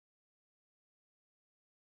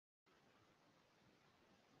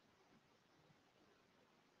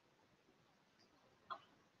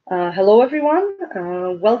Hello, everyone.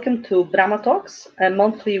 Welcome to Brama Talks, a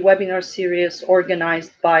monthly webinar series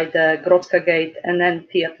organized by the Grodzka Gate and then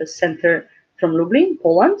Theatre Center from Lublin,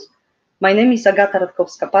 Poland. My name is Agata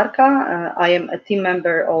Radkowska-Parka. I am a team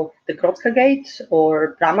member of the Grodzka Gate,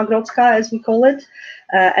 or Brama Grodzka as we call it,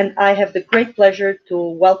 and I have the great pleasure to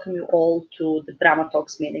welcome you all to the Brama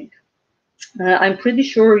Talks meeting. I'm pretty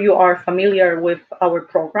sure you are familiar with our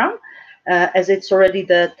program, as it's already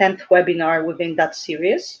the 10th webinar within that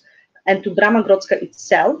series, and to Brama Grodzka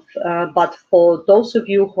itself. But for those of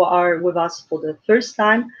you who are with us for the first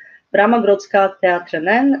time, Brama Grodzka Teatr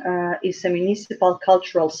NN is a municipal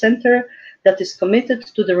cultural center that is committed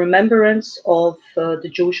to the remembrance of the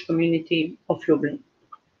Jewish community of Lublin.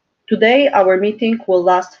 Today, our meeting will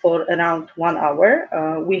last for around 1 hour.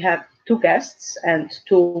 We have 2 guests and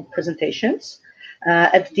 2 presentations.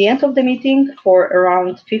 At the end of the meeting, for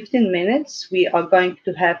around 15 minutes, we are going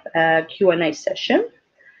to have a Q&A session.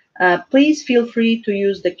 Please feel free to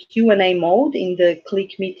use the Q&A mode in the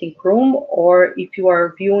Click Meeting room, or if you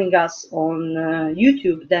are viewing us on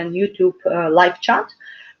YouTube, then YouTube live chat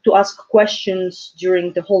to ask questions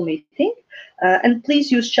during the whole meeting. And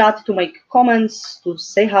please use chat to make comments, to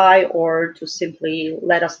say hi, or to simply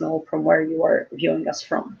let us know from where you are viewing us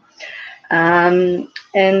from.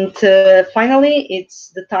 Finally, it's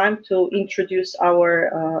the time to introduce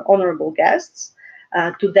our honorable guests.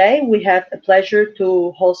 Today, we have a pleasure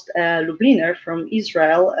to host a Lubliner from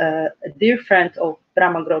Israel, a dear friend of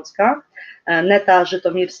Brama Grodzka, Neta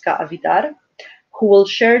Żytomirska-Avidar, who will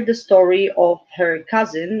share the story of her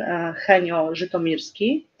cousin, Henio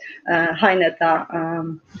Żytomirski. Hi, Neta.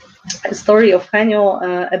 A story of Henio,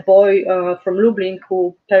 a boy from Lublin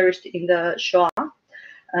who perished in the Shoah.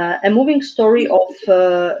 A moving story of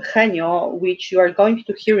Henio, which you are going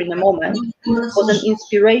to hear in a moment, was an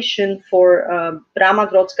inspiration for Brama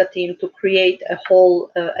Grodzka team to create a whole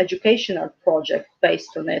educational project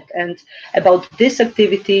based on it. And about this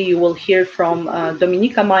activity, you will hear from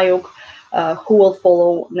Dominika Majuk, who will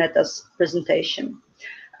follow Neta's presentation.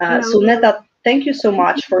 So Neta, thank you so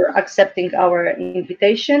much for accepting our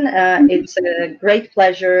invitation. It's a great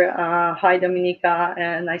pleasure. Hi,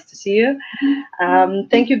 Dominika, nice to see you.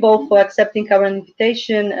 Thank you both for accepting our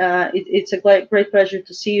invitation. It's a great pleasure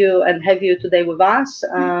to see you and have you today with us.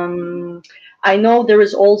 I know there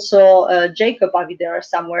is also Jacob Avidar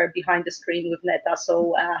somewhere behind the screen with Neta,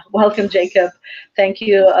 so welcome, Jacob. Thank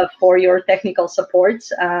you for your technical support,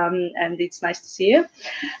 and it's nice to see you.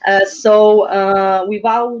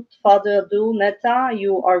 Without further ado, Neta,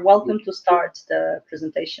 you are welcome to start the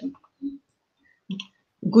presentation.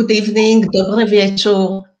 Good evening, dobre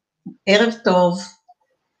wieczór, erev tov.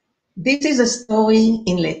 This is a story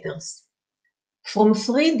in letters. From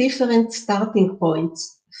 3 different starting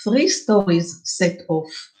points, 3 stories set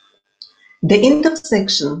off. The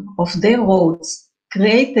intersection of their roads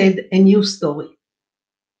created a new story.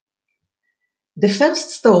 The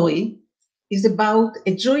first story is about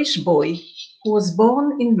a Jewish boy who was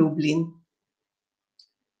born in Lublin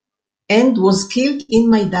and was killed in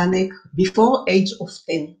Majdanek before age of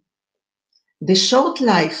 10. The short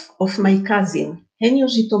life of my cousin, Henio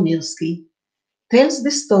Żytomirski, tells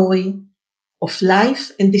the story of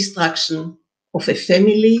life and destruction of a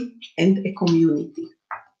family and a community.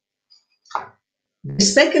 The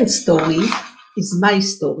second story is my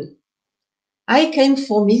story. I came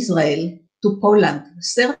from Israel to Poland,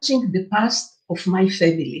 searching the past of my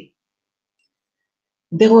family.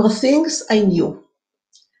 There were things I knew.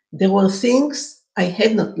 There were things I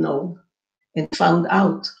had not known and found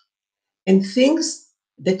out, and things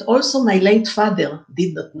that also my late father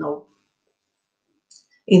did not know.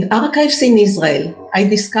 In archives in Israel, I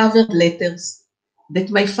discovered letters that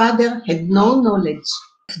my father had no knowledge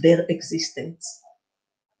of their existence.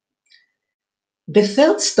 The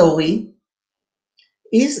third story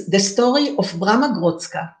is the story of Brama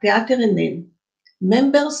Grodzka, Teatr NN,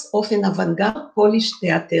 members of an avant-garde Polish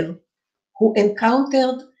theater who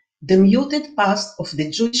encountered the muted past of the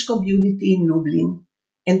Jewish community in Lublin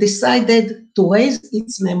and decided to raise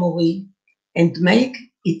its memory and make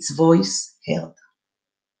its voice heard.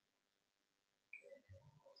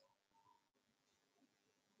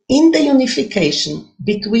 In the unification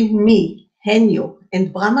between me, Henio,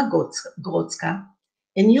 and Brama Grodzka,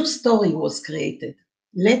 a new story was created,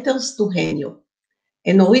 Letters to Henio,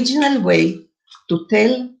 an original way to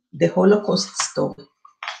tell the Holocaust story.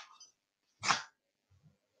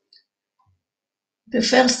 The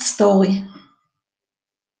first story.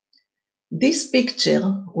 This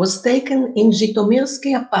picture was taken in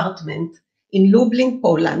Żytomirski apartment in Lublin,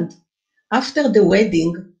 Poland, after the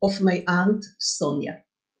wedding of my aunt Sonia.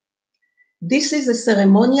 This is a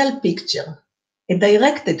ceremonial picture, a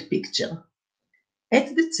directed picture.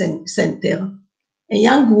 At the center, a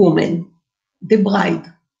young woman, the bride,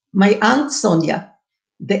 my Aunt Sonia,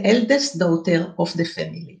 the eldest daughter of the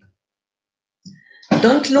family.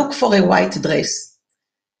 Don't look for a white dress.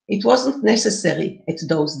 It wasn't necessary at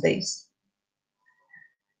those days.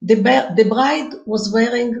 The bride was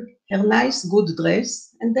wearing her nice good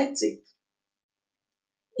dress, and that's it.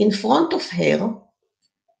 In front of her,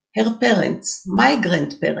 her parents, my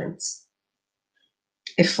grandparents,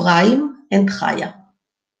 Ephraim and Chaya.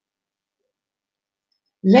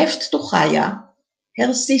 Left to Chaya,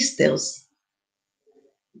 her sisters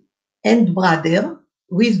and brother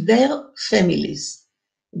with their families.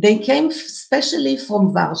 They came specially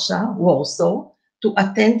from Warsaw, to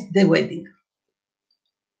attend the wedding.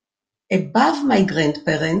 Above my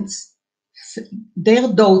grandparents, their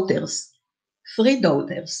daughters, 3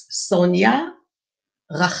 daughters, Sonia,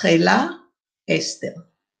 Rachela, Esther,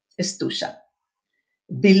 Estusha.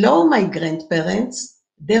 Below my grandparents,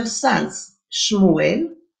 their sons, Shmuel,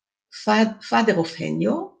 father of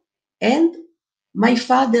Henio, and my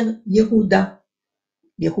father, Yehuda.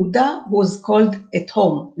 Yehuda was called at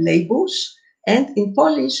home Leibush, and in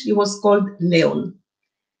Polish he was called Leon.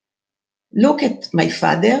 Look at my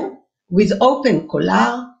father with open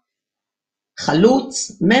collar,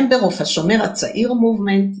 Chalutz, member of HaShomer HaTzair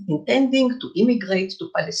movement, intending to immigrate to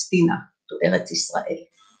Palestine, to Eretz Israel.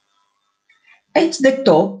 At the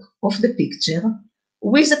top of the picture,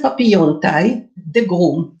 with a papillon tie, the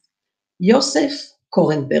groom, Yosef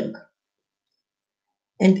Korenberg.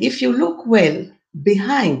 And if you look well,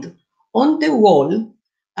 behind, on the wall,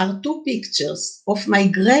 are 2 pictures of my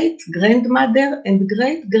great-grandmother and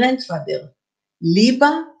great-grandfather,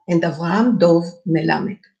 Liba and Avraham Dov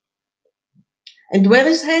Melamed. And where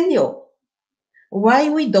is Henio? Why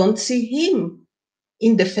we don't see him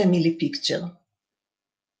in the family picture?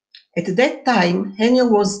 At that time, Henio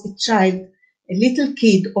was a child, a little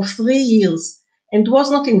kid of 3 years, and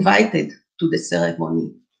was not invited to the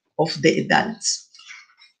ceremony of the adults.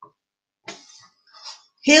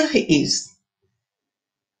 Here he is.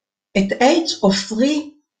 At age of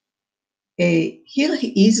 3, here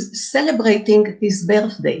he is celebrating his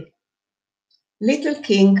birthday. Little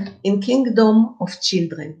king in kingdom of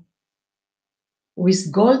children,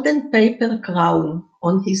 with golden paper crown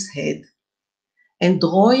on his head and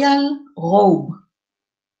royal robe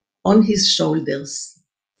on his shoulders.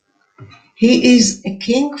 He is a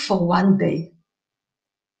king for one day.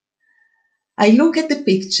 I look at the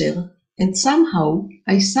picture and somehow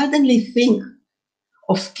I suddenly think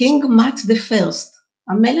of King Mat I,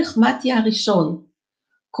 המלך מתיה הראשון,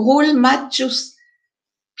 Krul Mattius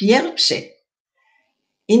Pierpshe,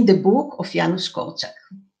 in the book of Janusz Korczak.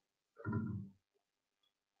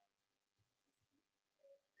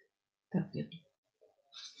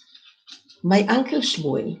 My uncle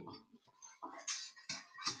Shmuel.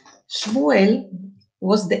 Shmuel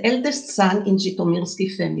was the eldest son in Żytomirski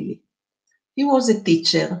family. He was a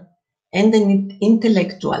teacher and an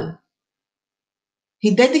intellectual.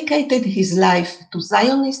 He dedicated his life to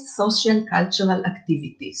Zionist social cultural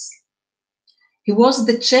activities. He was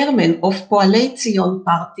the chairman of Poalei Zion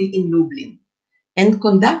party in Lublin and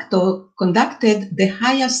conducted the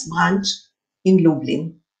highest branch in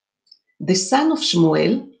Lublin. The son of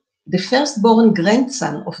Shmuel, the firstborn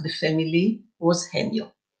grandson of the family, was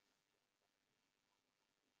Henio.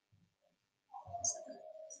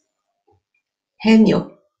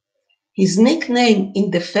 Henio. His nickname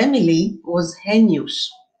in the family was Heniush.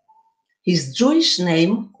 His Jewish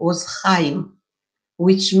name was Chaim,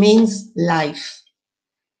 which means life.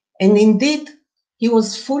 And indeed, he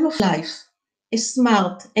was full of life, a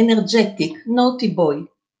smart, energetic, naughty boy.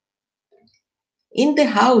 In the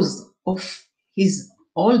house of his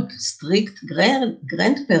old, strict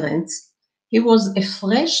grandparents, he was a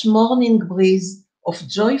fresh morning breeze of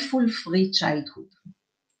joyful, free childhood.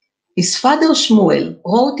 His father Shmuel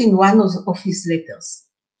wrote in one of his letters,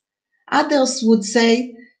 "Others would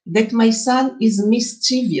say that my son is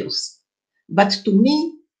mischievous, but to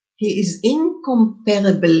me, he is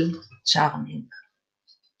incomparably charming."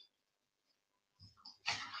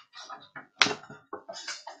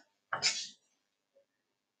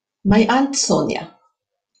 My Aunt Sonia.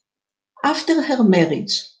 After her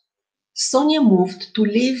marriage, Sonia moved to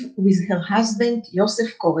live with her husband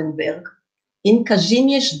Yosef Korenberg in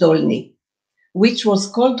Kazimierz Dolny, which was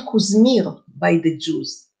called Kuzmir by the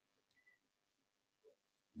Jews.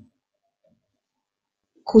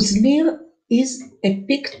 Kuzmir is a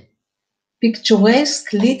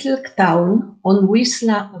picturesque little town on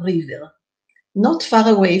Wisla River, not far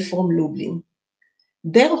away from Lublin.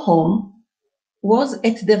 Their home was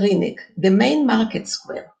at the Rynek, the main market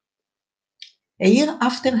square. A year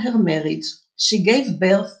after her marriage, she gave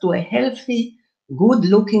birth to a healthy,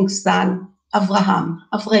 good-looking son, Abramek.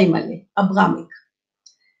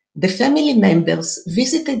 The family members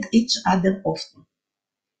visited each other often.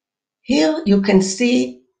 Here you can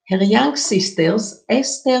see her young sisters,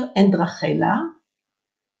 Esther and Rachela,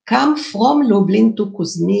 come from Lublin to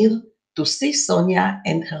Kuzmir to see Sonia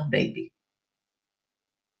and her baby.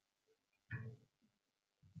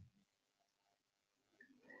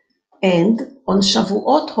 And on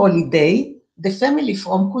Shavuot holiday, the family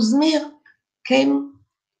from Kuzmir came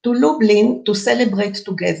to Lublin to celebrate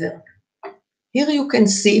together. Here you can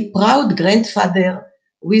see proud grandfather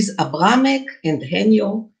with Abramek and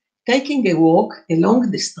Henio taking a walk along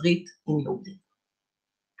the street in Lublin.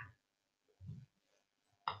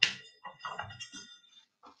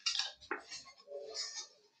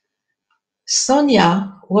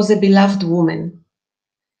 Sonia was a beloved woman.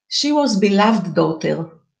 She was a beloved daughter.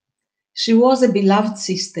 She was a beloved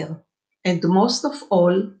sister. And most of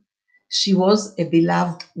all, she was a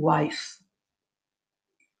beloved wife.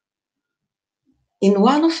 In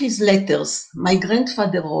one of his letters, my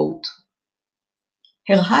grandfather wrote,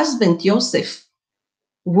 her husband, Yosef,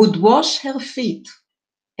 would wash her feet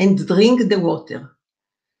and drink the water.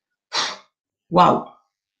 Wow,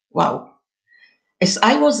 wow. As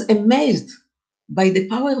I was amazed by the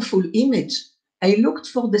powerful image, I looked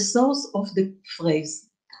for the source of the phrase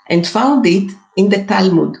and found it in the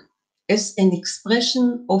Talmud as an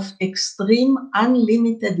expression of extreme,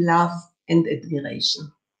 unlimited love and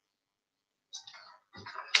admiration.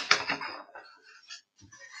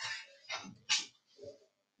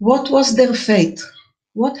 What was their fate?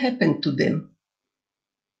 What happened to them?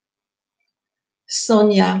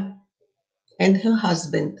 Sonia and her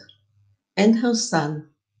husband and her son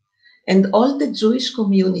and all the Jewish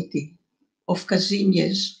community of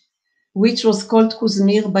Kazimierz, which was called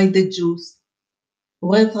Kuzmir by the Jews,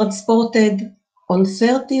 were transported on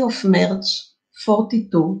 30 of March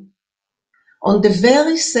 42, on the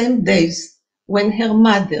very same days when her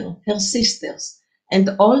mother, her sisters, and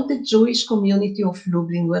all the Jewish community of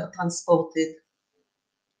Lublin were transported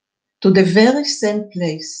to the very same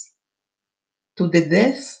place, to the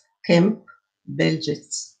death camp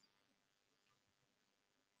Belzec.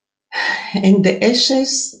 And the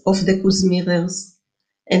ashes of the Kuzmirers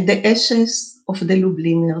and the ashes of the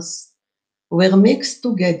Lubliners were mixed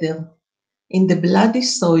together in the bloody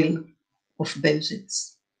soil of Belzec.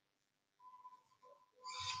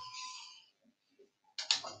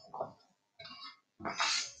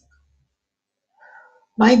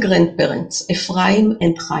 My grandparents, Ephraim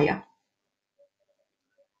and Chaya.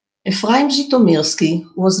 Ephraim Żytomirski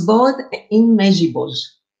was born in Mezhibozh,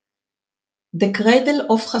 the cradle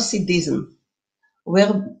of Hasidism,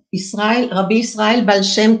 where Rabbi Israel Baal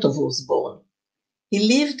Shem Tov was born. He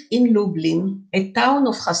lived in Lublin, a town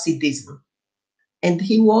of Hasidism, and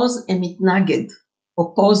he was a mitnaged,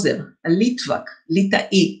 opposer, a litvak,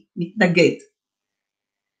 litai, mitnaged.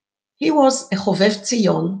 He was a Chovev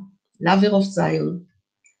Tzion, lover of Zion,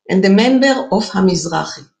 and a member of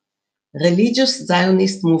Hamizrahi, religious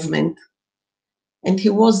Zionist movement, and he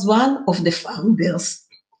was one of the founders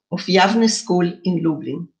of Yavne School in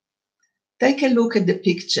Lublin. Take a look at the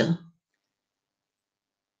picture.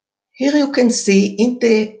 Here you can see in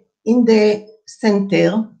the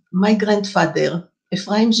center my grandfather,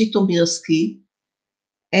 Ephraim Żytomirski,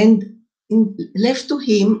 and left to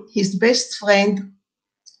him his best friend,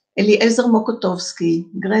 Eliezer Mokotowski,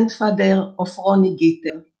 grandfather of Roni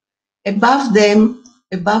Gitter. Above them,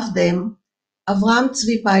 Avram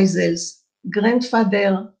Tzvi Weizels,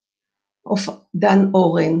 grandfather of Dan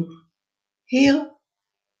Oren. Here,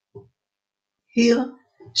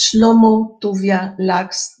 Shlomo Tuvia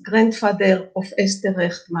Laks, grandfather of Esther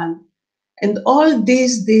Rechtman. And all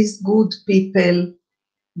these good people,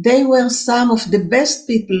 they were some of the best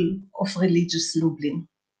people of religious Lublin.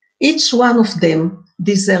 Each one of them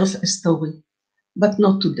deserves a story, but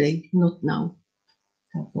not today, not now.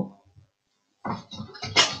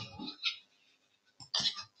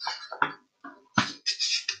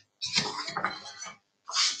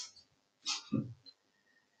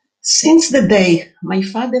 Since the day my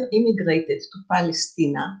father immigrated to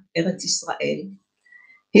Palestine, Eretz Israel,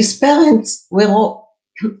 his parents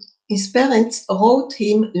wrote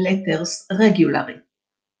him letters regularly.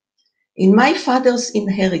 In my father's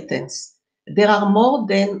inheritance, there are more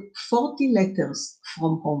than 40 letters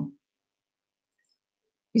from home.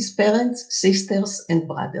 His parents, sisters, and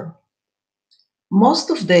brother. Most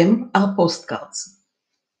of them are postcards.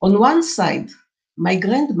 On one side, my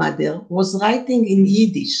grandmother was writing in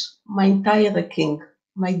Yiddish, mein teure Kind,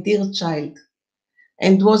 my dear child,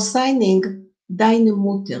 and was signing Deine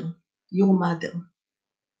Mutter, your mother.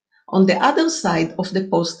 On the other side of the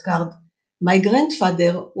postcard, my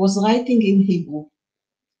grandfather was writing in Hebrew,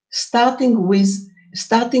 starting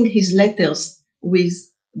his letters with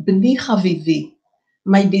Bni Chavivi,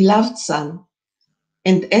 my beloved son,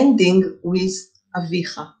 and ending with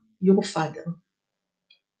Avicha, your father.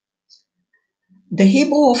 The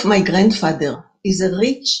Hebrew of my grandfather is a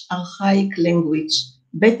rich, archaic language,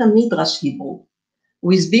 Beta Midrash Hebrew,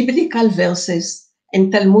 with biblical verses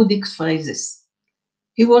and Talmudic phrases.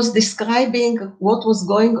 He was describing what was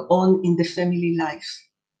going on in the family life.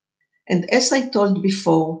 And as I told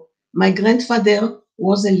before, my grandfather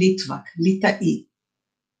was a Litvak, Litai.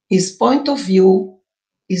 His point of view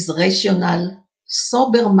is rational,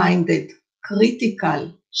 sober-minded,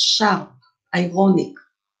 critical, sharp, ironic,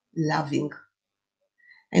 loving.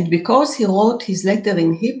 And because he wrote his letter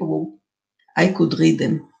in Hebrew, I could read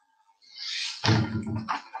them.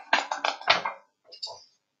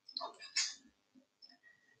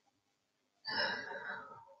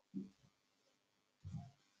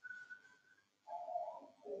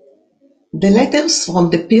 The letters from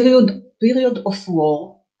the period of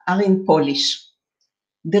war are in Polish.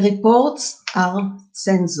 The reports are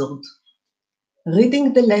censored.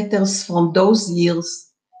 Reading the letters from those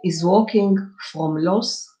years is walking from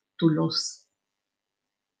loss to loss.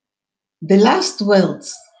 The last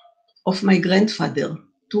words of my grandfather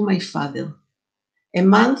to my father, a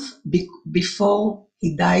month before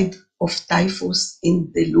he died of typhus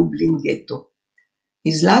in the Lublin ghetto.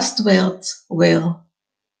 His last words were,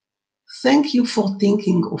 "Thank you for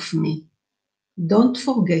thinking of me. Don't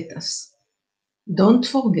forget us. Don't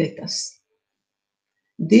forget us."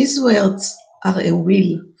 These words are a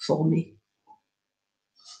will for me.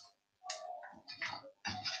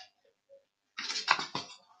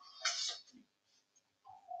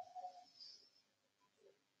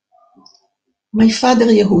 My father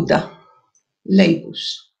Yehuda, Leibush,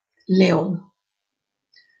 Leon.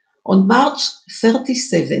 On March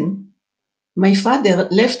 37, my father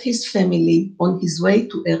left his family on his way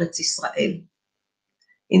to Eretz Israel.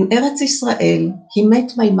 In Eretz Israel, he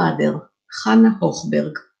met my mother, Hannah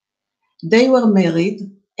Hochberg. They were married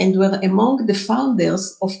and were among the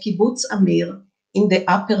founders of Kibbutz Amir in the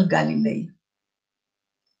Upper Galilee.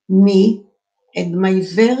 Me and my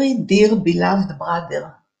very dear beloved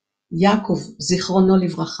brother, Yaakov Zichrono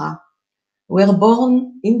Livracha, were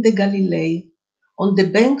born in the Galilee on the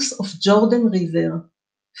banks of Jordan River,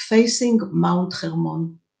 facing Mount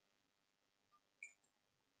Hermon.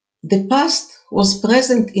 The past was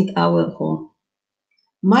present in our home.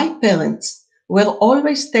 My parents were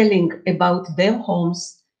always telling about their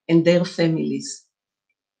homes and their families.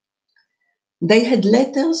 They had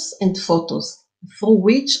letters and photos through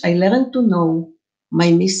which I learned to know my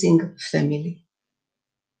missing family.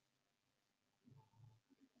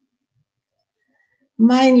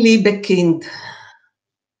 Mein liebe Kind,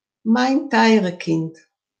 mein teure Kind,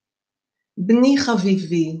 בני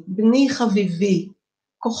חביבי, בני חביבי,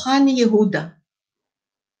 כוחני יהודה,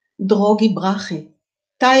 דרוגי ברכי,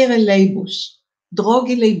 תיירה ליבוש,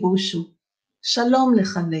 דרוגי ליבושו, שלום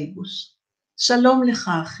לך ליבוש, שלום לך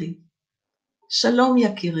אחי, שלום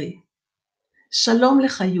יקירי, שלום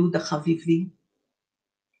לך יהודה חביבי.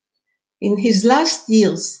 In his last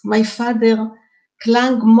years, my father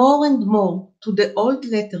clung more and more to the old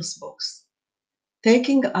letters box,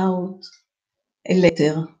 taking out a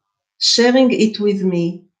letter, sharing it with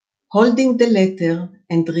me, holding the letter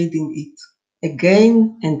and reading it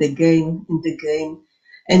again and again and again,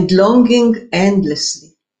 and longing endlessly.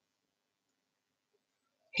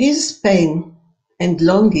 His pain and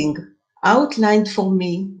longing outlined for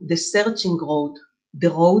me the searching road,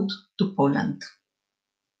 the road to Poland.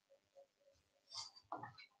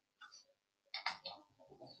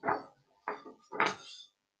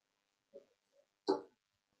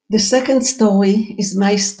 The second story is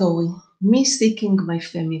my story, me seeking my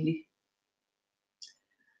family.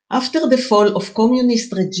 After the fall of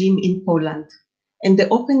communist regime in Poland and the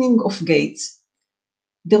opening of gates,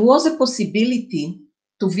 there was a possibility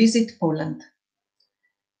to visit Poland.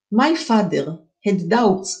 My father had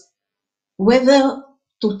doubts whether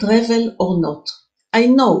to travel or not. I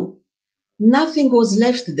know nothing was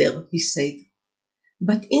left there, he said,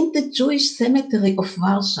 but in the Jewish cemetery of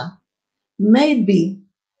Warsaw, maybe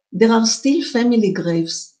there are still family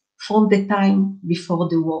graves from the time before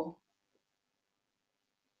the war.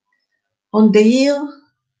 On the year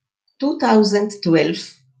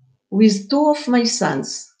 2012, with two of my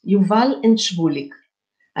sons, Yuval and Shmulik,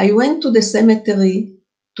 I went to the cemetery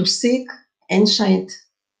to seek ancient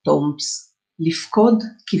tombs, לפקוד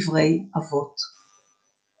קברי אבות.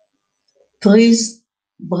 Trees,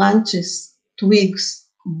 branches, twigs,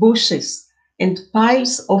 bushes, and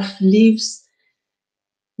piles of leaves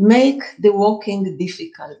make the walking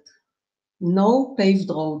difficult. No paved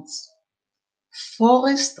roads.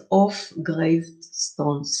 Forest of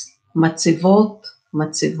gravestones. Matzevot,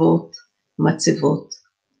 matzevot, matzevot.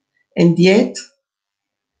 And yet,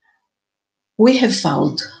 we have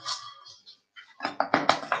found.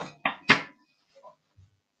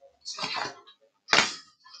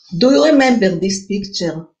 Do you remember this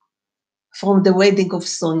picture from the wedding of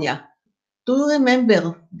Sonia? Do you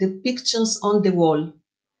remember the pictures on the wall?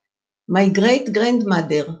 My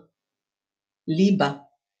great-grandmother, Liba,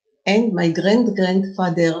 and my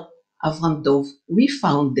great-grandfather, Avram Dov, we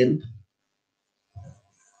found them.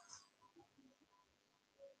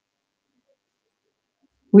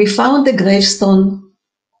 We found the gravestone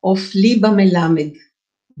of Liba Melamed,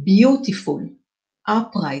 beautiful,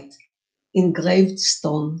 upright, engraved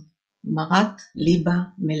stone, Marat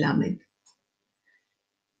Liba Melamed.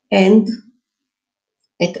 And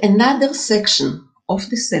at another section of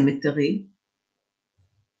the cemetery,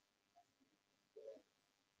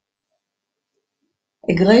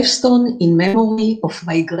 a gravestone in memory of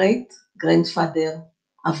my great-grandfather,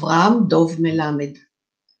 Avram Dov Melamed,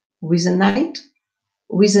 with a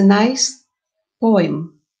nice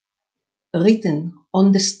poem written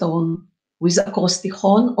on the stone with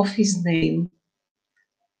acrostichon of his name.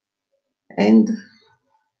 And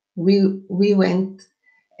we went,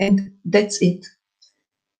 and that's it.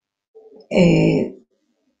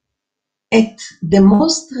 At the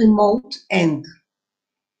most remote end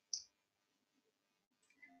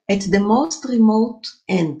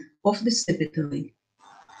of the cemetery,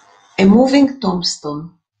 a moving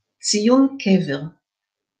tombstone, Tziyun Kever,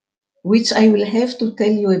 which I will have to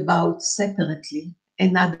tell you about separately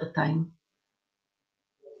another time.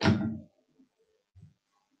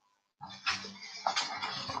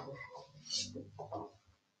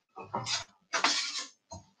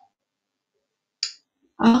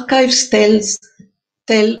 Archives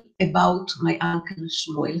tell about my uncle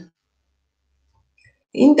Shmuel.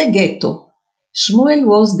 In the ghetto, Shmuel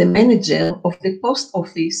was the manager of the post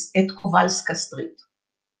office at Kowalska Street.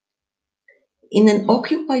 In an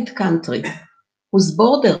occupied country whose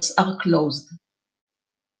borders are closed,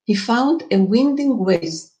 he found a winding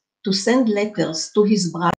ways to send letters to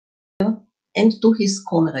his brother and to his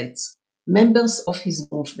comrades, members of his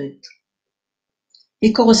movement.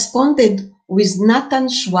 He corresponded with Natan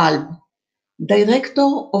Schwalb,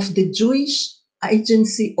 director of the Jewish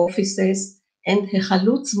Agency Offices and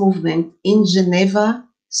Hechalutz movement in Geneva,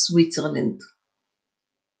 Switzerland.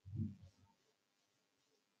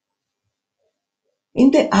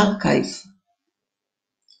 In the archive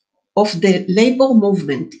of the labor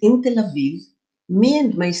movement in Tel Aviv, me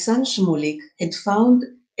and my son Shmulik had found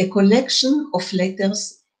a collection of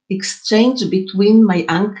letters exchanged between my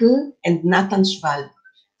uncle and Natan Schwalb.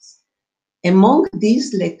 Among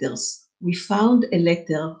these letters, we found a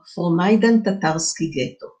letter for Majdan Tatarski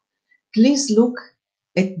ghetto. Please look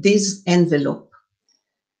at this envelope.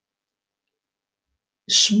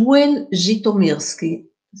 Szmuel Żytomirski,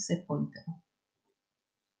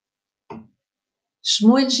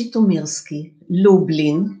 Szmuel Żytomirski,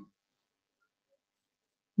 Lublin,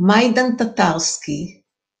 Majdan Tatarski,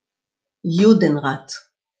 Judenrat.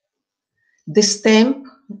 The stamp,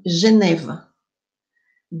 Geneva.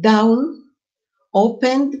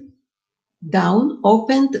 Opened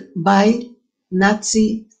by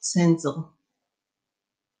Nazi censor.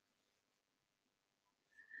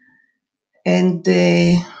 And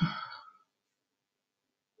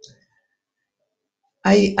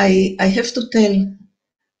I have to tell,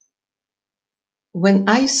 when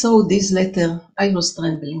I saw this letter, I was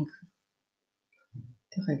trembling.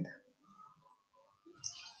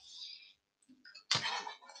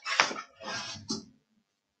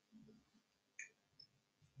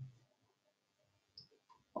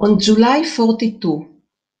 On July 42,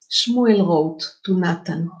 Shmuel wrote to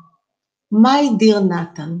Natan, "My dear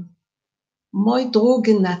Natan, moi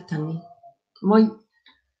drogi Natani,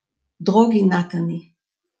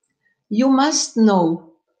 you must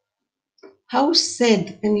know how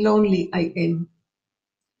sad and lonely I am.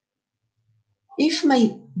 If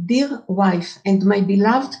my dear wife and my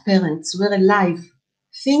beloved parents were alive,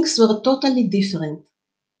 things were totally different.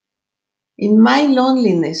 In my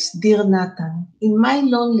loneliness, dear Natan, in my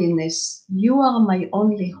loneliness, you are my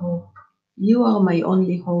only hope. You are my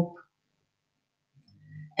only hope."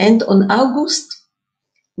 And on August,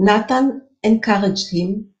 Natan encouraged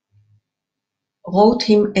him, wrote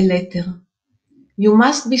him a letter. "You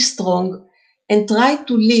must be strong and try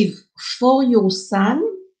to live for your son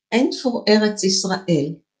and for Eretz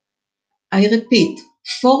Israel. I repeat,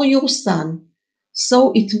 for your son,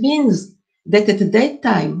 So it means that at that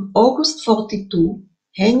time, August 42,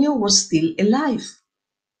 Henio was still alive.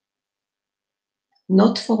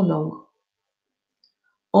 Not for long.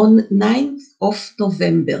 On 9th of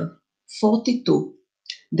November 42,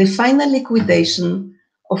 the final liquidation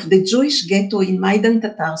of the Jewish ghetto in Majdan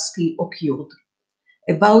Tatarski occurred.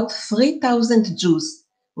 About 3,000 Jews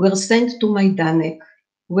were sent to Majdanek,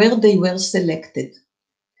 where they were selected.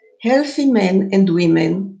 Healthy men and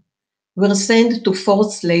women were sent to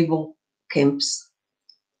forced labor camps.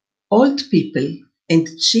 Old people and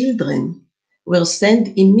children were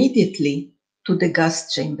sent immediately to the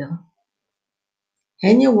gas chamber.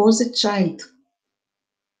 Henio was a child,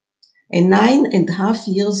 a 9.5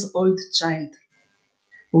 years old child.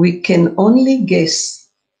 We can only guess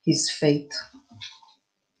his fate.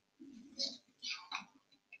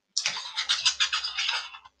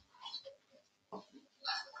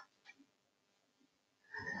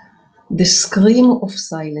 The scream of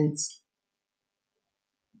silence.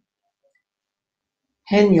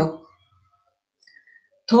 Henio,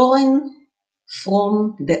 torn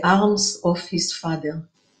from the arms of his father,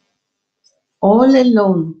 all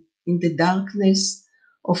alone in the darkness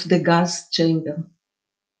of the gas chamber.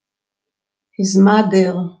 His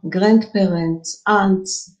mother, grandparents,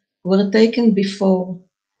 aunts were taken before,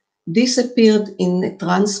 disappeared in a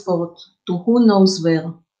transport to who knows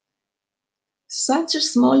where. Such a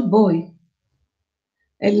small boy,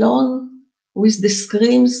 alone with the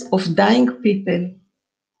screams of dying people,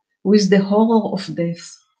 with the horror of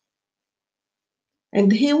death. And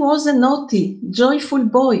he was a naughty, joyful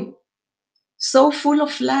boy, so full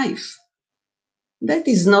of life. That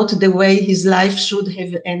is not the way his life should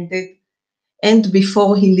have ended, and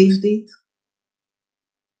before he lived it.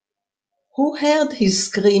 Who heard his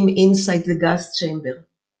scream inside the gas chamber?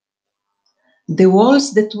 The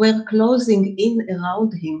walls that were closing in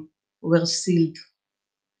around him were sealed.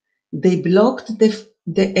 They blocked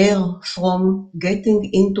the air from getting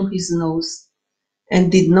into his nose and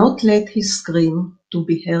did not let his scream to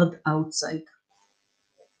be heard outside.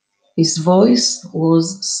 His voice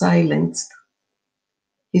was silenced.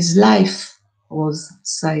 His life was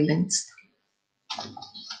silenced.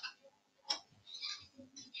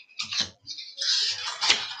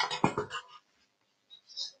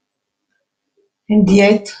 And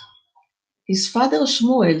yet, his father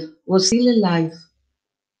Shmuel was still alive,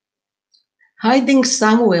 hiding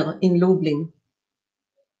somewhere in Lublin.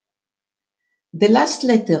 The last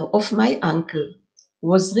letter of my uncle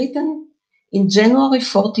was written in January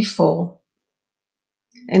 44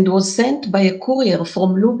 and was sent by a courier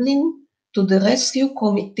from Lublin to the rescue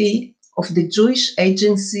committee of the Jewish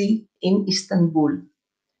agency in Istanbul.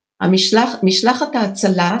 משלחת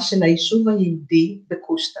ההצלה של היישוב היהודי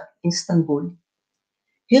בקושטא, איסטנבול.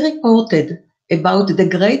 He reported about the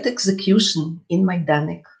great execution in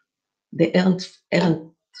Majdanek, the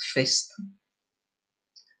Ernstfest.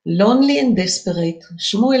 Lonely and desperate,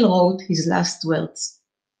 Shmuel wrote his last words.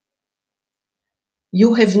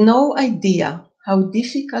 You have no idea how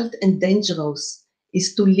difficult and dangerous it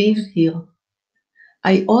is to live here.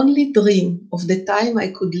 I only dream of the time I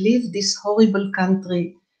could leave this horrible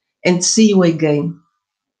country and see you again.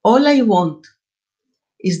 All I want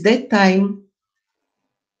is that time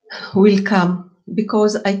will come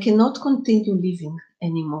because I cannot continue living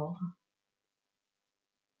anymore.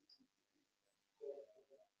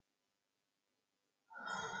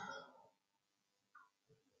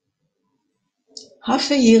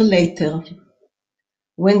 Half a year later,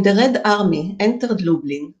 when the Red Army entered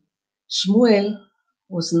Lublin, Shmuel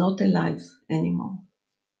was not alive anymore.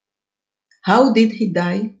 How did he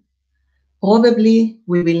die? Probably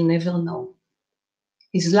we will never know.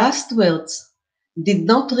 His last words did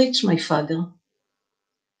not reach my father.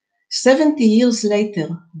 70 years later,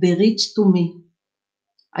 they reached to me.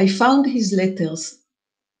 I found his letters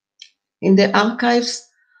in the archives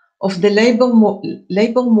of the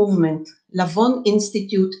labor movement, Lavon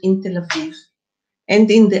Institute in Tel Aviv,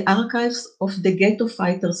 and in the archives of the Ghetto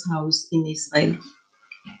Fighters House in Israel.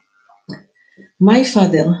 My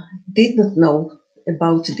father did not know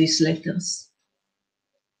about these letters.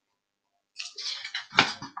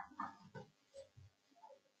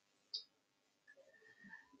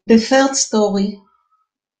 The third story,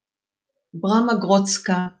 Brama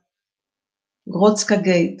Grodzka, Grodzka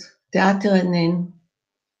Gate, Theater NN,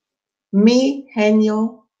 me,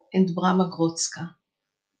 Henio, and Brama Grodzka.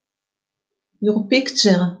 Your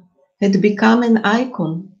picture had become an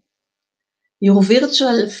icon. Your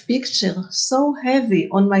virtual picture so heavy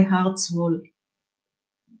on my heart's wall.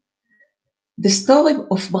 The story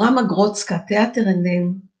of Brama Grodzka, Theater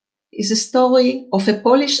NN, is a story of a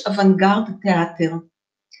Polish avant-garde theater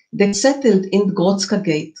that settled in Grodzka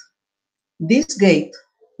Gate. This gate,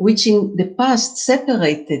 which in the past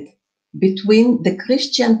separated between the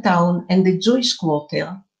Christian town and the Jewish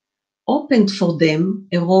quarter, opened for them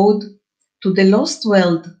a road to the lost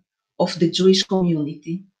world of the Jewish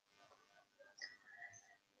community.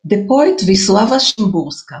 The poet Wisława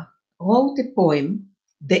Szymborska wrote a poem,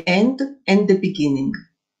 The End and the Beginning.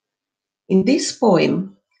 In this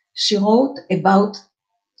poem, she wrote about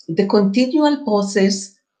the continual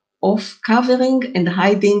process of covering and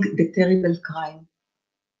hiding the terrible crime.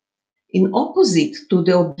 In opposite to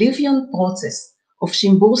the oblivion process of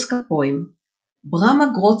Szymborska poem,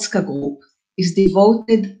 Brama Grodzka group is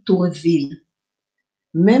devoted to reveal.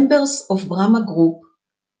 Members of Brama group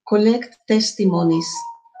collect testimonies,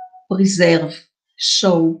 preserve,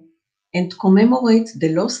 show, and commemorate the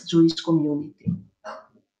lost Jewish community.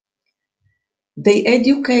 They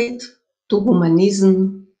educate to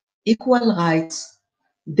humanism, equal rights,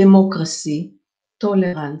 democracy,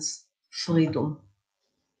 tolerance, freedom.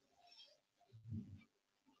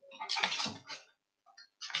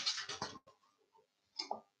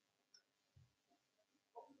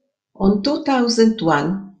 On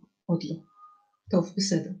 2001,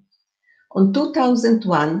 On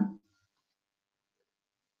 2001,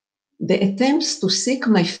 the attempts to seek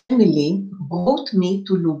my family brought me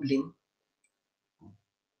to Lublin.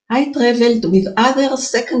 I traveled with other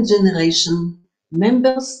second-generation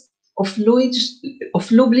members of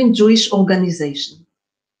Lublin Jewish organization.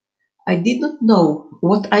 I did not know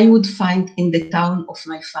what I would find in the town of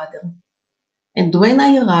my father. And when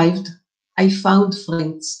I arrived, I found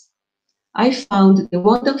friends. I found a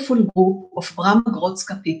wonderful group of Brama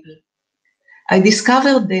Grodzka people. I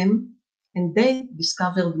discovered them, and they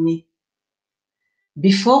discovered me.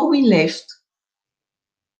 Before we left,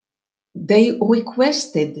 they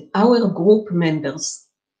requested our group members,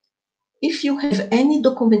 if you have any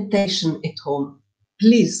documentation at home,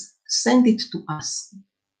 please send it to us.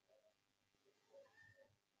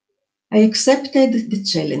 I accepted the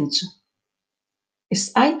challenge.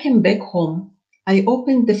 As I came back home, I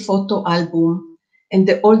opened the photo album and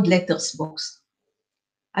the old letters box.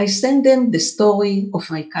 I sent them the story of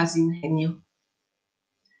my cousin Henio.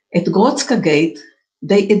 At Grodzka Gate,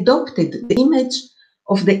 they adopted the image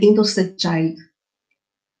of the innocent child.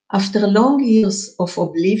 After long years of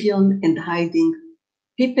oblivion and hiding,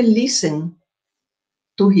 people listen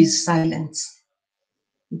to his silence,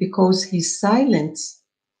 because his silence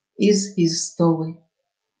is his story.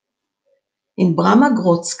 In Brama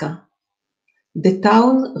Grodzka, the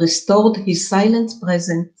town restored his silent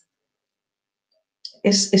presence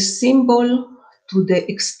as a symbol to the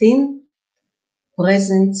extinct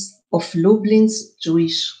presence of Lublin's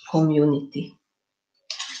Jewish community.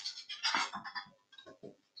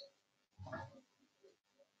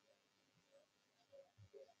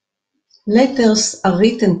 Letters are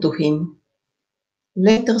written to him,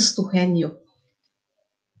 letters to Henio.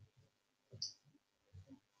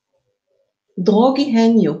 Drogi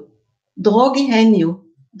Henio, drogi Henio,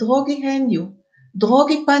 drogi Henio,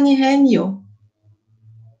 drogi pani Henio.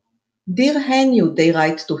 Dear Henio, they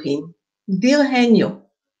write to him, dear Henio.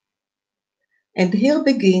 And here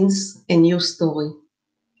begins a new story,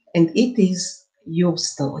 and it is your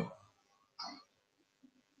story.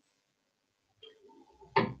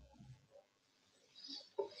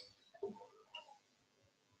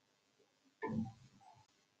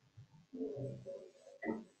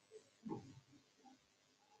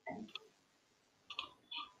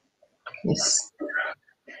 Yes.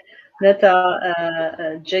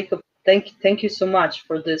 Neta, Jacob, thank you so much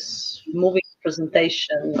for this moving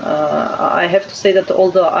presentation. I have to say that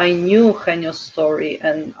although I knew Henio's story,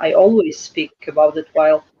 and I always speak about it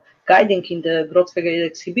while guiding in the Grodzka Gate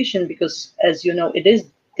exhibition, because as you know, it is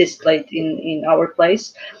displayed in our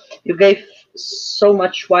place, you gave so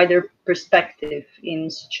much wider perspective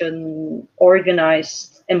in such an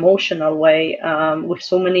organized, emotional way, with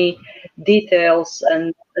so many details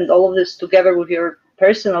and all of this together with your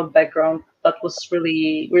personal background. That was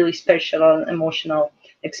really special and emotional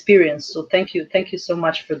experience. So thank you so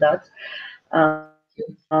much for that.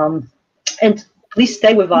 And please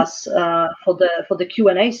stay with us for the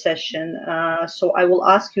Q&A session. So I will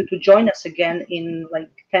ask you to join us again in like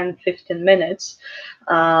 10-15 minutes.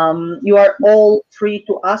 You are all free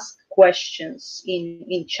to ask questions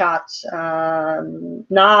in chat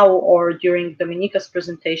now or during Dominika's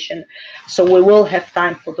presentation. So we will have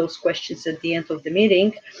time for those questions at the end of the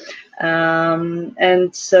meeting.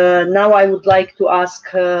 And now I would like to ask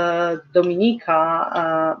Dominika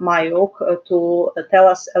Majuk to tell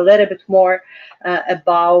us a little bit more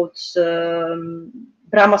about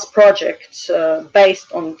Brama's project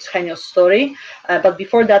based on Henio's story. But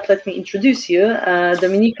before that, let me introduce you.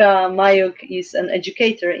 Dominika Majuk is an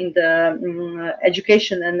educator in the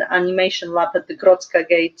Education and Animation Lab at the Grodzka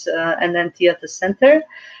Gate and then Theatre Center.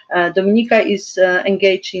 Dominika is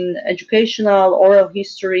engaged in educational, oral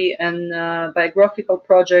history and biographical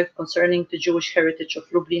projects concerning the Jewish heritage of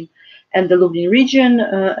Lublin and the Lublin region,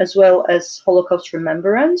 as well as Holocaust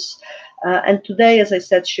Remembrance. And today, as I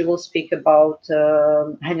said, she will speak about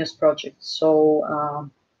Henio's project. So,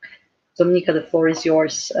 Dominika, the floor is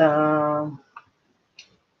yours. You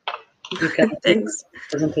can Thanks.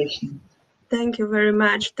 Presentation. Thank you very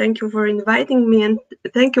much. Thank you for inviting me, and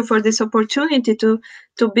thank you for this opportunity to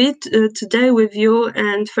be today with you,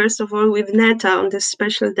 and first of all with Neta on this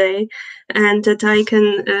special day, and that I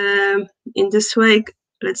can, in this way,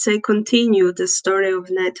 let's say, continue the story of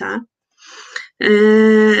Neta.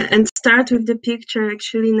 And start with the picture.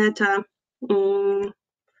 Actually, Neta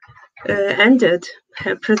ended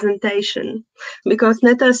her presentation because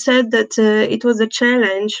Neta said that it was a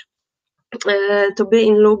challenge to be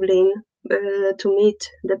in Lublin, to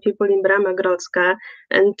meet the people in Brama Grodzka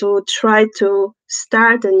and to try to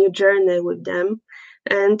start a new journey with them.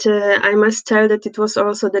 And I must tell that it was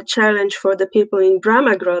also the challenge for the people in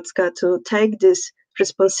Brama Grodzka to take this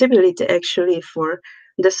responsibility actually for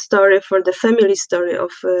the story, for the family story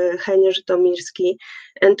of Henio Żytomirski,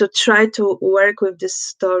 and to try to work with this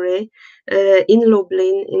story in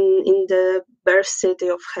Lublin, in the birth city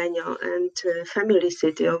of Henio and family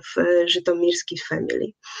city of Żytomirski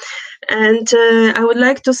family. And I would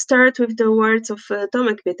like to start with the words of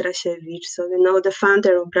Tomek Pietrasiewicz, so you know, the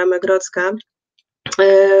founder of Brama Grodzka,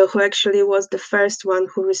 who actually was the first one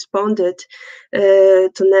who responded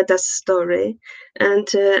to Neta's story.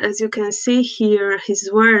 And as you can see here,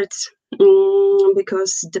 his words,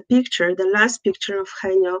 because the picture, the last picture of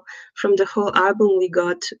Henio from the whole album we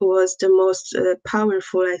got was the most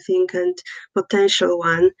powerful, I think, and potential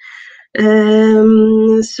one.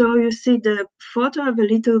 So you see the photo of a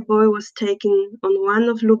little boy was taken on one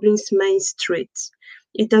of Lublin's main streets.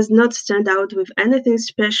 It does not stand out with anything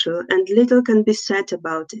special, and little can be said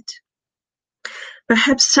about it.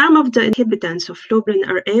 Perhaps some of the inhabitants of Lublin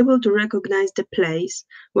are able to recognize the place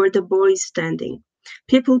where the boy is standing.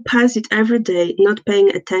 People pass it every day, not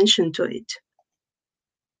paying attention to it.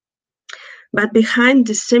 But behind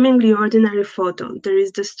this seemingly ordinary photo, there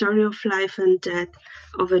is the story of life and death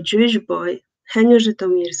of a Jewish boy, Henio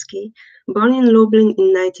Żytomirski, born in Lublin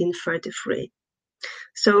in 1933.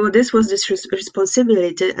 So this was this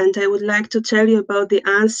responsibility, and I would like to tell you about the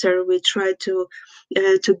answer we tried to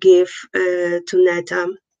give to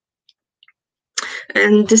Neta.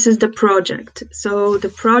 And this is the project. So the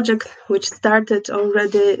project, which started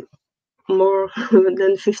already more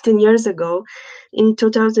than 15 years ago, in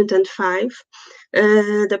 2005,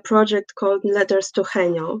 the project called Letters to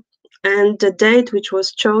Henio. And the date which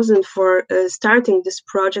was chosen for starting this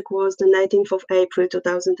project was the 19th of April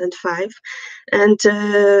 2005. And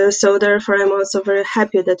so therefore I'm also very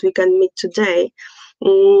happy that we can meet today,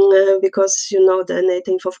 because, you know, the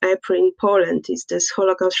 19th of April in Poland is this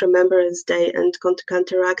Holocaust Remembrance Day and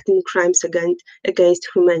counteracting crimes against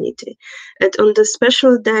humanity. And on the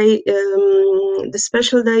special day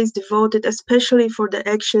is devoted especially for the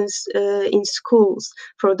actions in schools,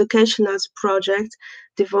 for educational projects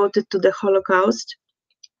devoted to the Holocaust.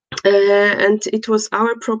 And it was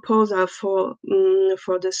our proposal for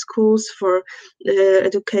the schools, for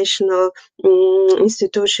educational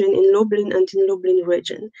institution in Lublin and in Lublin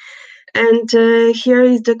region. And here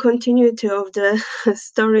is the continuity of the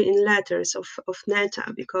story in letters of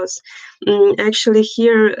Neta, because actually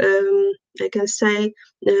here I can say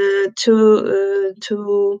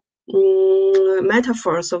two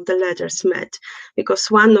metaphors of the letters met, because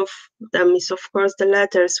one of them is, of course, the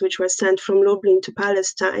letters which were sent from Lublin to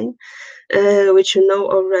Palestine, which you know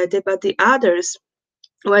already, but the others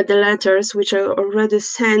were the letters which are already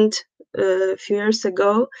sent a few years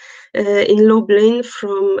ago in Lublin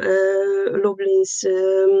from Lublin's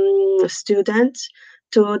students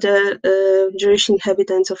to the Jewish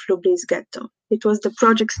inhabitants of Lublin's ghetto. It was the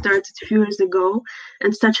project started a few years ago,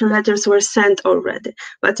 and such letters were sent already.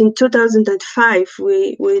 But in 2005,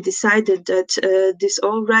 we decided that these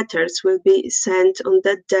all letters will be sent on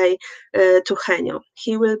that day to Henio.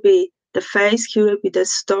 He will be the face, he will be the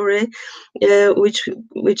story,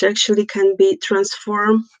 which actually can be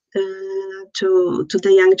transformed to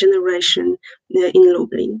the young generation in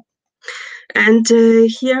Lublin. And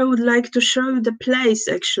here I would like to show you the place,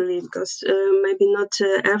 actually, because maybe not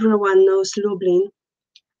everyone knows Lublin.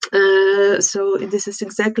 So this is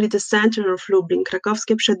exactly the center of Lublin,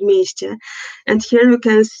 Krakowskie Przedmieście, and here you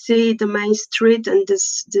can see the main street and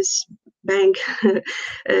this bank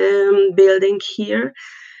building here.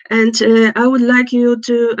 And I would like you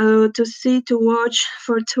to watch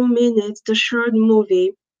for 2 minutes the short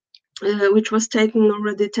movie, which was taken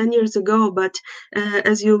already 10 years ago, but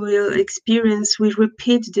as you will experience, we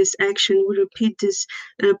repeat this action, we repeat this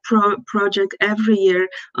project every year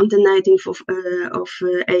on the 19th of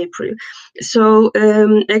April. So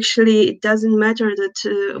actually, it doesn't matter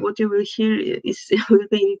that what you will hear will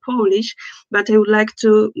be in Polish, but I would like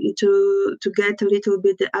to get a little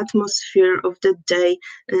bit the atmosphere of that day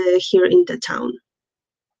here in the town.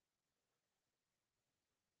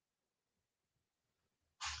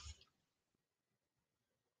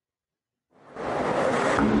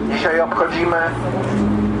 Dzisiaj obchodzimy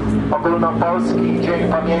ogólnopolski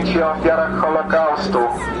Dzień Pamięci o Ofiarach Holokaustu.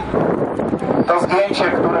 To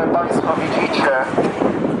zdjęcie, które Państwo widzicie,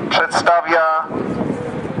 przedstawia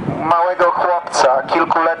małego chłopca,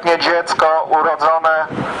 kilkuletnie dziecko urodzone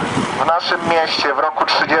w naszym mieście w roku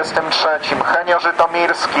 1933. Henio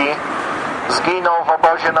Żytomirski zginął w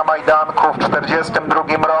obozie na Majdanku w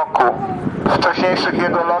 1942 roku. Wcześniejszych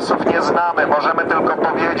jego losów nie znamy. Możemy tylko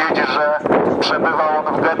powiedzieć, że przebywał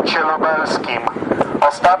on w getcie lubelskim.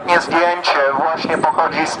 Ostatnie zdjęcie właśnie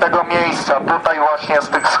pochodzi z tego miejsca, tutaj właśnie z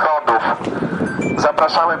tych schodów.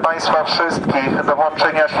 Zapraszamy Państwa wszystkich do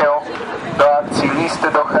włączenia się do akcji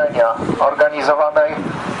Listy do Henia, organizowanej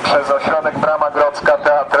przez ośrodek Brama Grodzka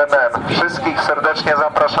Teatr NN. Wszystkich serdecznie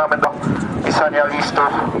zapraszamy do pisania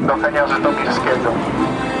listów do Henia Żytomirskiego.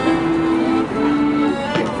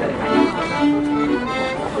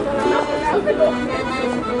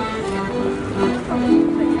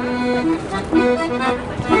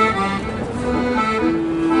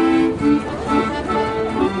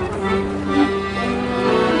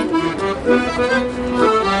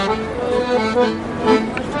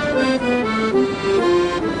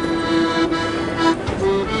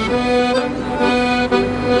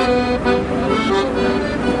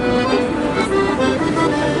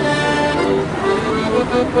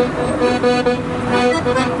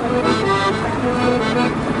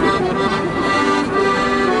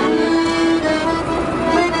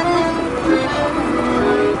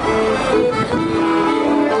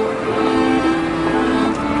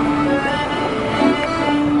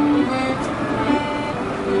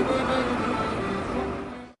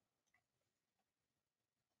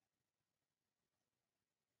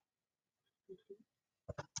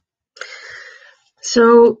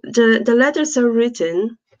 So the letters are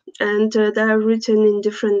written, and they are written in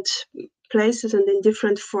different places and in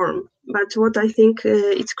different form. But what I think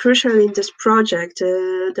it's crucial in this project,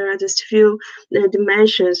 there are just few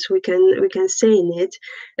dimensions we can say in it.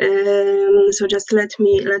 So just let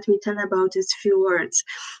me tell about these few words.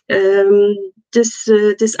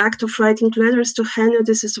 This act of writing letters to Henio,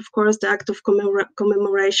 this is of course the act of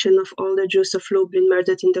commemoration of all the Jews of Lublin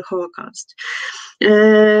murdered in the Holocaust.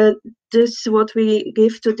 This what we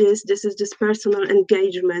give to this is this personal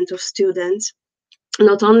engagement of students,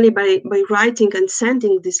 not only by writing and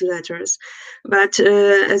sending these letters, but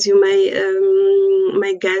as you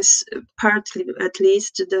may guess, partly at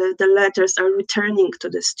least, the letters are returning to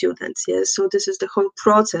the students. Yes, so this is the whole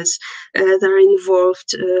process that are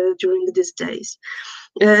involved during these days.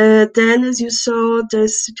 Then, as you saw, the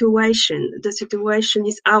situation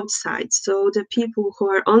is outside. So the people who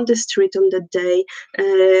are on the street on the day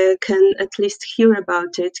can at least hear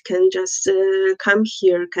about it, can just come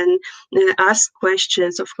here, can ask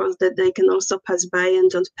questions. Of course, that they can also pass by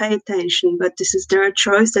and don't pay attention, but this is their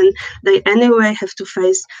choice, and they anyway have to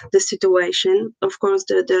face the situation. Of course,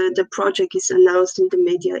 the project is announced in the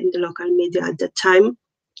media, in the local media at that time.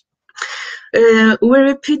 We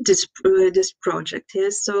repeat this project,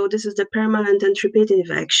 yes. So this is the permanent and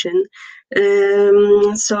repetitive action.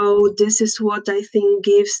 So this is what I think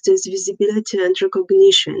gives this visibility and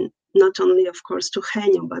recognition, not only, of course, to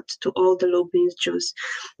Henio, but to all the Lublin Jews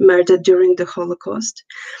murdered during the Holocaust.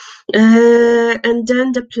 And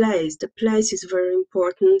then the place is very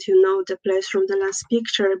important. You know, the place from the last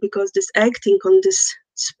picture, because this acting on this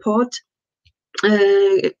spot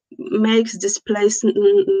makes this place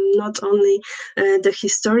not only the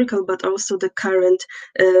historical but also the current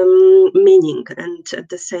meaning, and at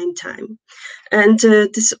the same time, and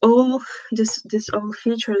this all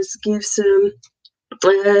features gives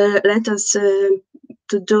let us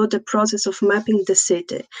to do the process of mapping the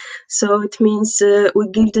city. So it means we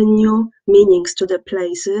give the new meanings to the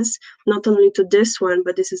places, not only to this one,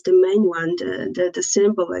 but this is the main one, the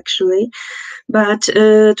symbol actually, but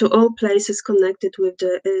to all places connected with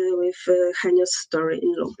Henio's story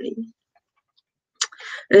in Lublin.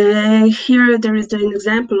 Here there is an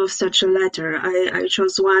example of such a letter. I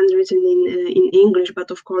chose one written in English,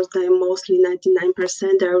 but of course they are mostly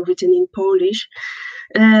 99% are written in Polish.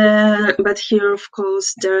 But here, of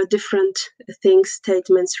course, there are different things,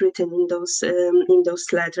 statements written in those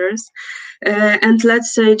letters. And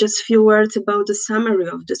let's say just a few words about the summary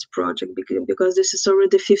of this project, because this is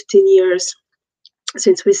already 15 years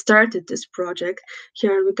since we started this project.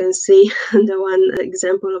 Here we can see the one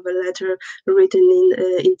example of a letter written in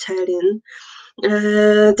Italian.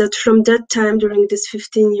 That from that time, during these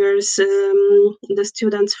 15 years, the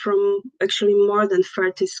students from actually more than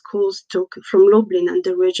 30 schools from Lublin and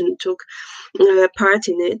the region took part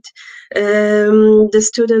in it. The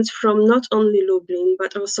students from not only Lublin,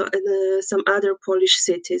 but also some other Polish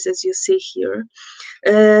cities, as you see here.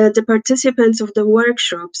 The participants of the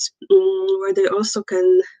workshops, where they also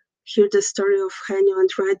can hear the story of Henio and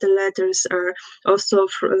write the letters, are also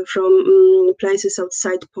from places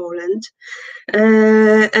outside Poland.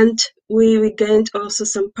 And we gained also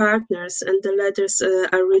some partners, and the letters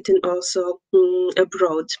are written also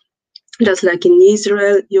abroad, just like in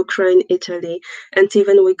Israel, Ukraine, Italy, and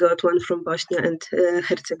even we got one from Bosnia and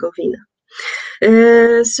Herzegovina.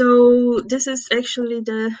 So this is actually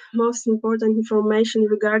the most important information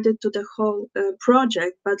regarding to the whole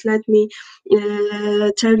project, but let me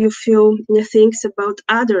tell you a few things about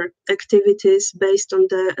other activities based on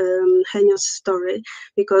the Henio's story,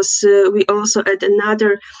 because we also add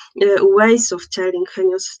another ways of telling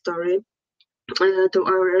Henio's story to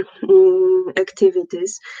our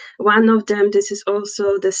activities. One of them, this is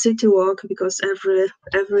also the city walk, because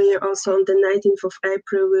every year also on the 19th of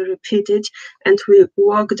April we repeat it and we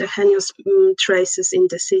walk the Henio's traces in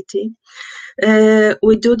the city.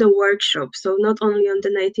 We do the workshop, so not only on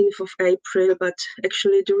the 19th of April, but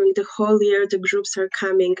actually during the whole year the groups are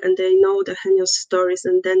coming and they know the Henio's stories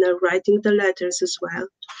and then are writing the letters as well.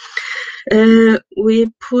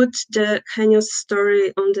 We put the Henio's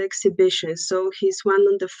story on the exhibition, so he's one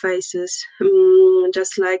on the faces,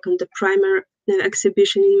 just like on the primer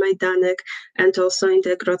exhibition in Majdanek and also in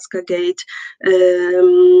the Grodzka Gate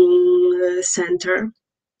center.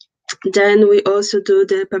 Then we also do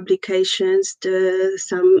the publications,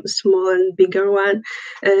 some small and bigger one.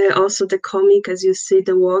 Also the comic, as you see,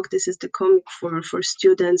 the walk. This is the comic for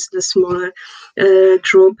students, the smaller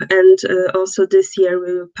group. And also this year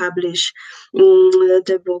we will publish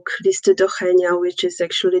the book Listy do Henio, which is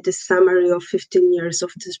actually the summary of 15 years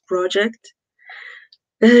of this project.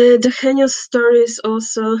 The Henio's story is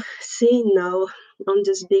also seen now on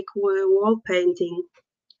this big wall painting,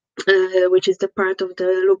 which is the part of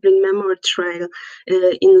the Lublin Memory Trail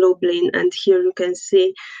in Lublin. And here you can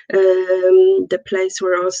see the place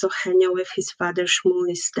where also Henio with his father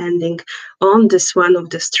Shmuel is standing on this one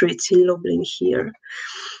of the streets in Lublin here.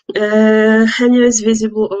 Henio is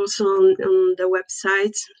visible also on the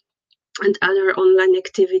websites and other online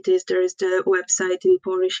activities. There is the website in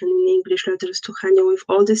Polish and in English, Letters to Henio, with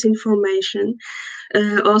all this information.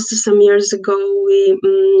 Also, some years ago, we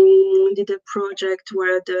did a project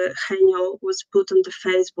where the Henio was put on the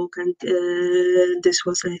Facebook, and this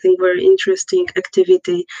was, I think, very interesting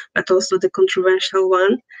activity, but also the controversial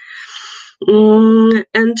one.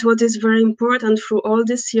 And what is very important through all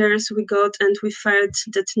these years, we got and we felt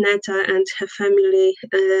that Neta and her family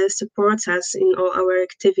supports us in all our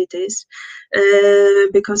activities,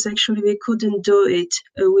 because actually we couldn't do it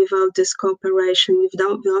without this cooperation,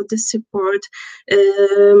 without this support,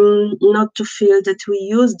 not to feel that we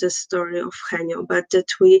use the story of Henio, but that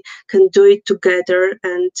we can do it together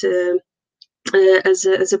and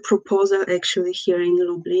as a proposal actually here in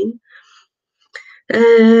Lublin.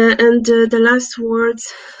 And the last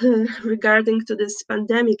words regarding to this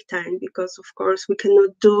pandemic time, because of course we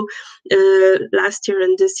cannot do last year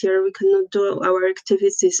and this year we cannot do our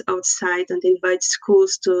activities outside and invite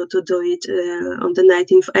schools to do it on the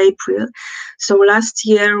 19th of April. So last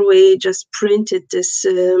year we just printed this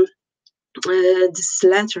this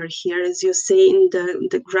letter here, as you see in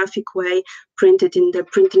the graphic way, printed in the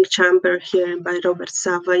printing chamber here by Robert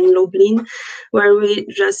Sava in Lublin, where we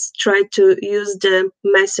just try to use the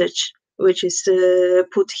message which is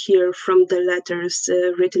put here from the letters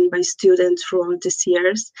written by students through all these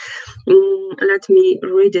years. Let me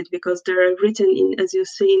read it, because they are written in, as you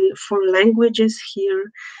see, in 4 languages here: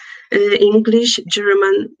 English,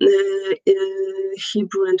 German,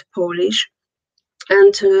 Hebrew, and Polish.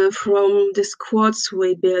 And from these quotes,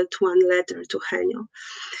 we built one letter to Henio.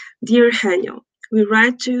 Dear Henio, we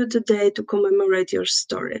write to you today to commemorate your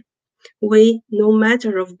story. We, no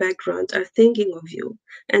matter of background, are thinking of you,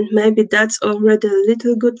 and maybe that's already a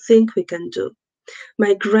little good thing we can do.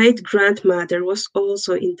 My great-grandmother was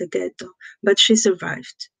also in the ghetto, but she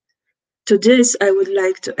survived. To this, I would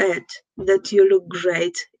like to add that you look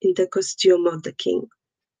great in the costume of the king.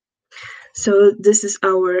 So this is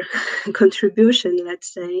our contribution,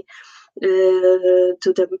 let's say,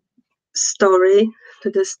 to the story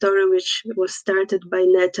which was started by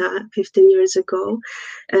Neta 15 years ago,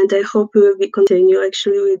 and I hope we will continue.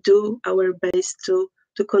 Actually, we do our best to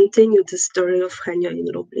continue the story of Henio in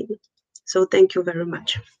Lublin. So thank you very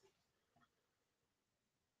much.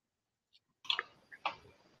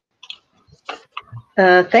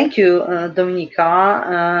 Thank you,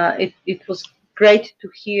 Dominika. It was great to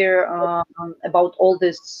hear about all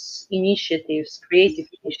these initiatives, creative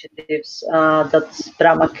initiatives that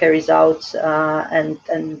Brama carries out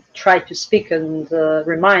and try to speak and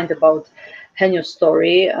remind about Henio's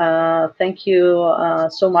story. Thank you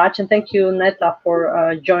so much, and thank you, Neta,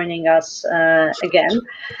 for joining us again.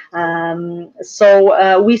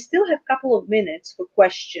 So we still have a couple of minutes for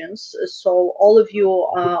questions. So all of you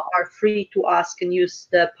are free to ask and use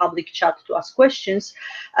the public chat to ask questions.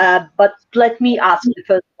 But let me ask the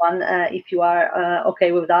first one, if you are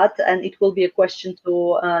okay with that, and it will be a question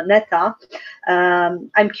to Neta.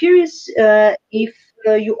 I'm curious if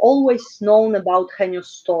you always known about Henio's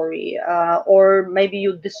story, or maybe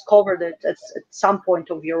you discovered it at some point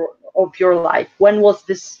of your life. When was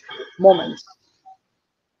this moment?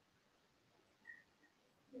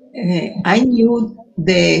 I knew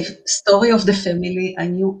the story of the family, I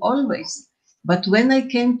knew always. But when I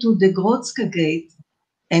came to the Grodzka gate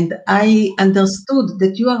and I understood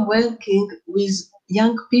that you are working with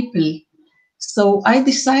young people, so I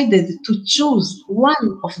decided to choose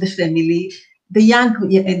one of the family, the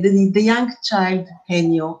young child,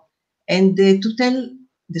 Henio, and to tell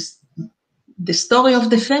the story of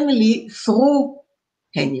the family through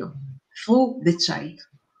Henio, through the child.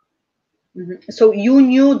 Mm-hmm. So you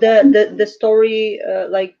knew the story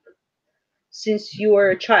like since you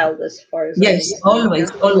were a child, as far as yes, always.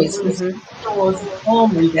 Mm-hmm. The picture was at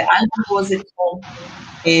home and the album was at home.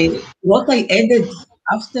 What I added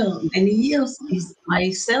after many years is my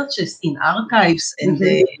searches in archives and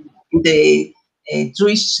the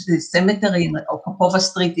Jewish cemetery in Okopova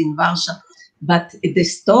Street in Warsaw. But the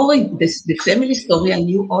story, the family story, I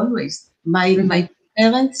knew always. My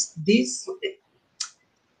parents, these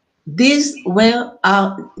were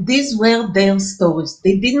their stories.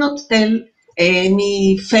 They did not tell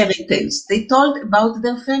any fairy tales. They told about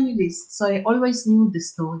their families. So I always knew the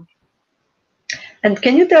story. And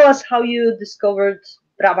can you tell us how you discovered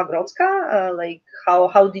Brama Grodzka? Like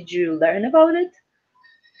how did you learn about it?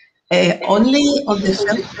 Only on the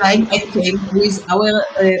first time I came with our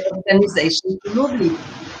organization to Lublin.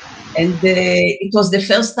 And it was the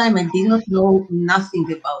first time I did not know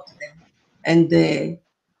nothing about them. And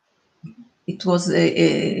it was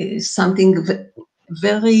something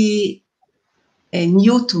very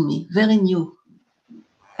new to me, very new.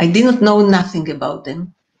 I did not know nothing about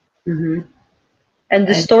them. Mm-hmm. And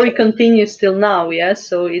the story continues till now, yes?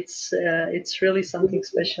 So it's really something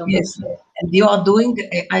special. Yes, and you are doing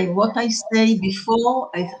what I say before.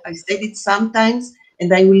 I said it sometimes,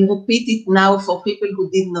 and I will repeat it now for people who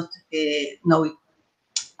did not know it.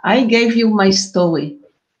 I gave you my story,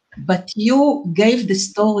 but you gave the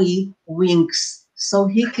story wings, so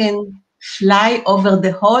he can fly over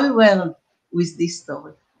the whole world with this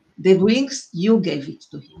story. The wings, you gave it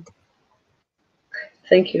to him.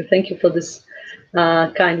 Thank you for this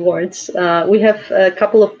kind words. We have a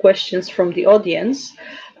couple of questions from the audience.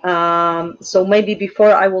 So maybe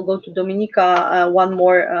before I will go to Dominika, one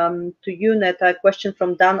more to you, Neta, a question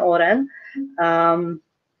from Dan Oren.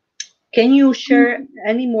 Can you share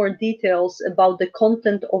any more details about the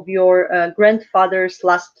content of your grandfather's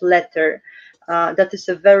last letter? That is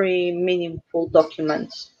a very meaningful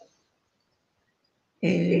document.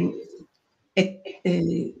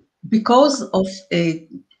 Because of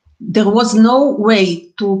there was no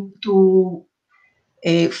way to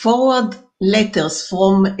forward letters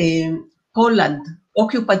from Poland,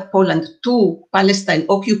 occupied Poland, to Palestine,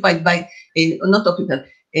 occupied by, not occupied,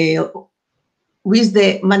 with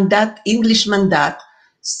the mandate, English mandate.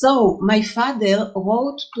 So my father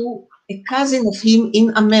wrote to a cousin of him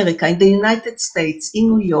in America, in the United States, in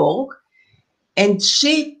New York, and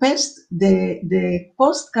she passed the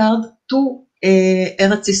postcard to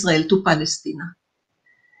Eretz Israel, to Palestine.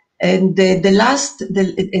 And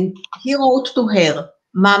and he wrote to her,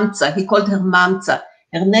 Mamza. He called her Mamza.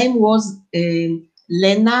 Her name was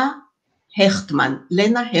Lena Hechtman.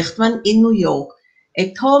 Lena Hechtman in New York.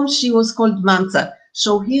 At home, she was called Mamza.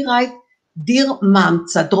 So he write, Dear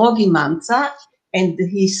Mamza, Drogi Mamza, and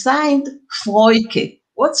he signed Freuke.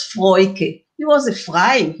 What's Freuke? He was a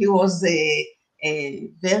Freim. He was a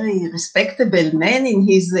very respectable man in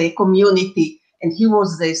his community, and he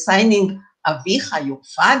was signing Avicha, your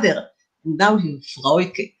father. And now he's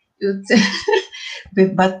Freuke.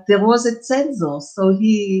 But there was a censor, so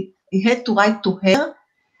he had to write to her.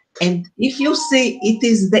 And if you see, it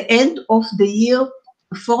is the end of the year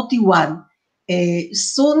 41.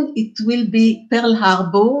 Soon it will be Pearl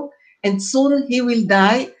Harbor, and soon he will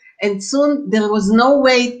die, and soon there was no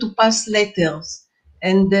way to pass letters.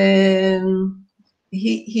 And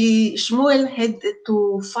Shmuel had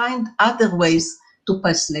to find other ways to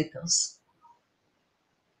pass letters.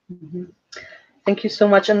 Mm-hmm. Thank you so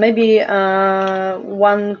much. And maybe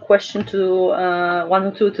one question to one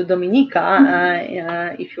or two to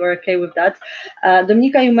Dominika, if you are okay with that.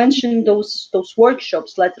 Dominika, you mentioned those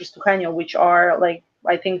workshops, Letters to Henio, which are, like,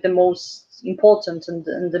 I think the most important and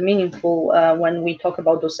the meaningful when we talk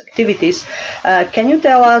about those activities. Can you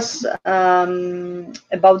tell us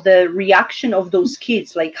about the reaction of those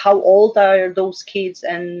kids? Like, how old are those kids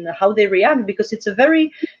and how they react? Because it's a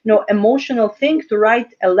very, emotional thing to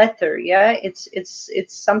write a letter. Yeah, it's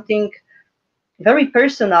something very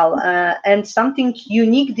personal and something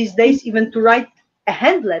unique these days, even to write a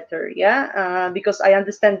hand letter. Yeah, because I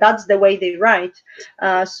understand that's the way they write.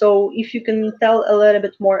 So if you can tell a little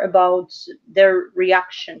bit more about their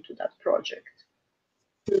reaction to that project.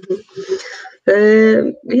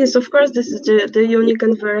 Yes, of course, this is the unique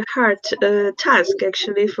and very hard task,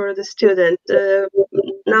 actually, for the student.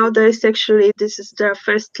 Nowadays, actually, this is their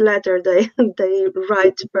first letter they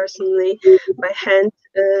write personally by hand,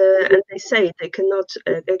 and they say they cannot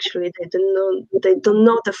actually, they don't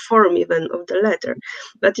know the form even of the letter.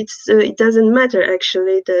 But it doesn't matter,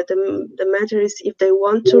 actually. The matter is if they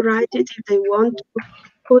want to write it, if they want to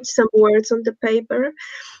put some words on the paper.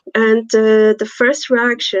 And the first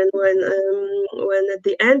reaction when at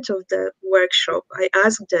the end of the workshop, I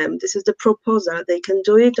asked them, this is the proposal, they can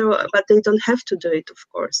do it, but they don't have to do it, of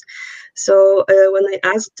course. So when I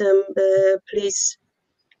asked them, please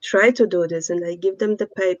try to do this, and I give them the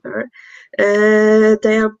paper,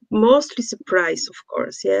 they are mostly surprised, of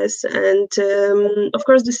course, yes. And of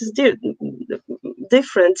course, this is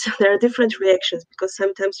different. There are different reactions, because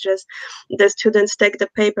sometimes just the students take the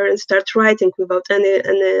paper and start writing without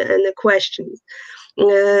any questions.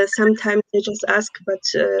 Sometimes they just ask,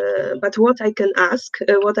 but what I can ask,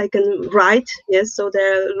 what I can write, yes. So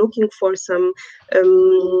they're looking for some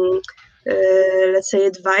let's say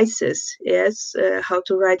advices, yes, how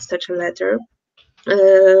to write such a letter.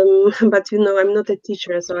 But I'm not a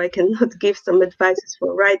teacher, so I cannot give some advices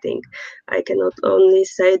for writing. I cannot only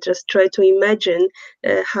say just try to imagine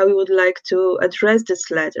how you would like to address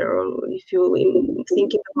this letter. Or if you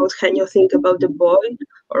thinking about Henio, think about the boy,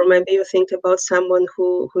 or maybe you think about someone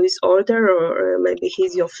who is older, or maybe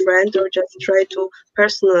he's your friend, or just try to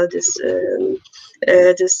personal this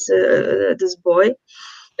boy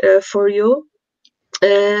for you.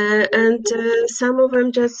 And some of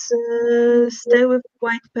them just stay with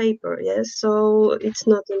white paper, yes. So it's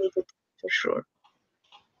not an easy for sure.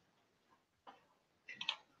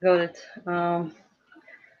 Got it.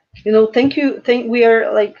 Thank you. We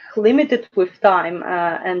are like limited with time,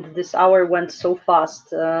 and this hour went so fast.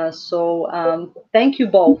 So thank you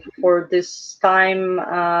both for this time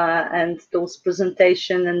and those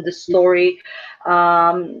presentation and the story.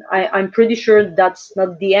 I'm pretty sure that's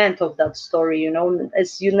not the end of that story.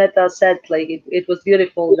 As Neta said, like it was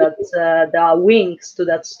beautiful that there are wings to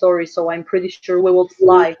that story. So I'm pretty sure we will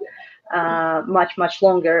fly much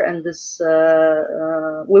longer, and this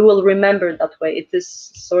we will remember that way. It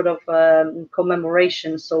is sort of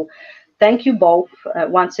commemoration. So thank you both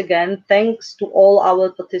once again. Thanks to all our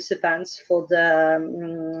participants for the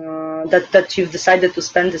that you've decided to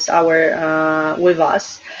spend this hour with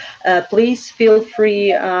us. Please feel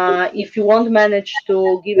free, if you won't manage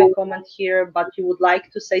to give a comment here, but you would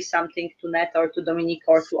like to say something to Neta or to Dominika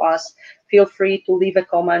or to us, feel free to leave a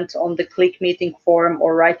comment on the Click Meeting forum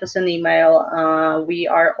or write us an email. We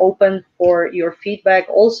are open for your feedback,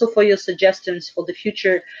 also for your suggestions for the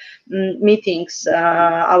future meetings,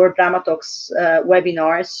 our Brama Talks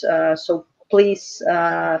webinars. So please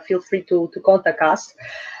feel free to contact us.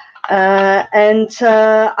 I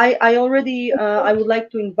would like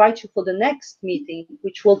to invite you for the next meeting,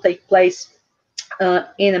 which will take place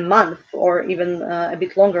in a month or even a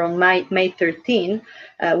bit longer, on May 13,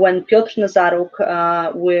 when Piotr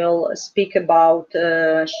Nazaruk will speak about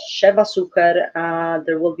Sheva Suker.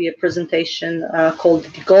 There will be a presentation called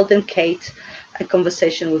The Golden Kate, a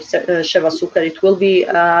conversation with Sheva Suker. It will be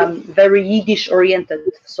very Yiddish oriented.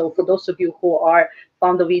 So for those of you who are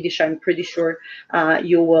fond of Yiddish, I'm pretty sure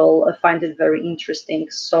you will find it very interesting.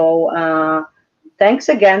 So thanks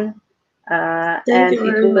again. And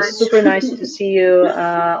it was super nice to see you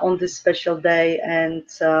on this special day, and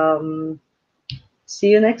see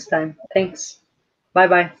you next time. Thanks.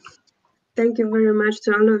 Bye-bye. Thank you very much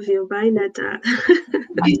to all of you. Bye, Neta.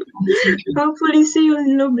 Hopefully see you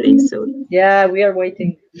in Lublin soon. Yeah, we are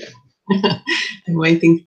waiting. I'm waiting.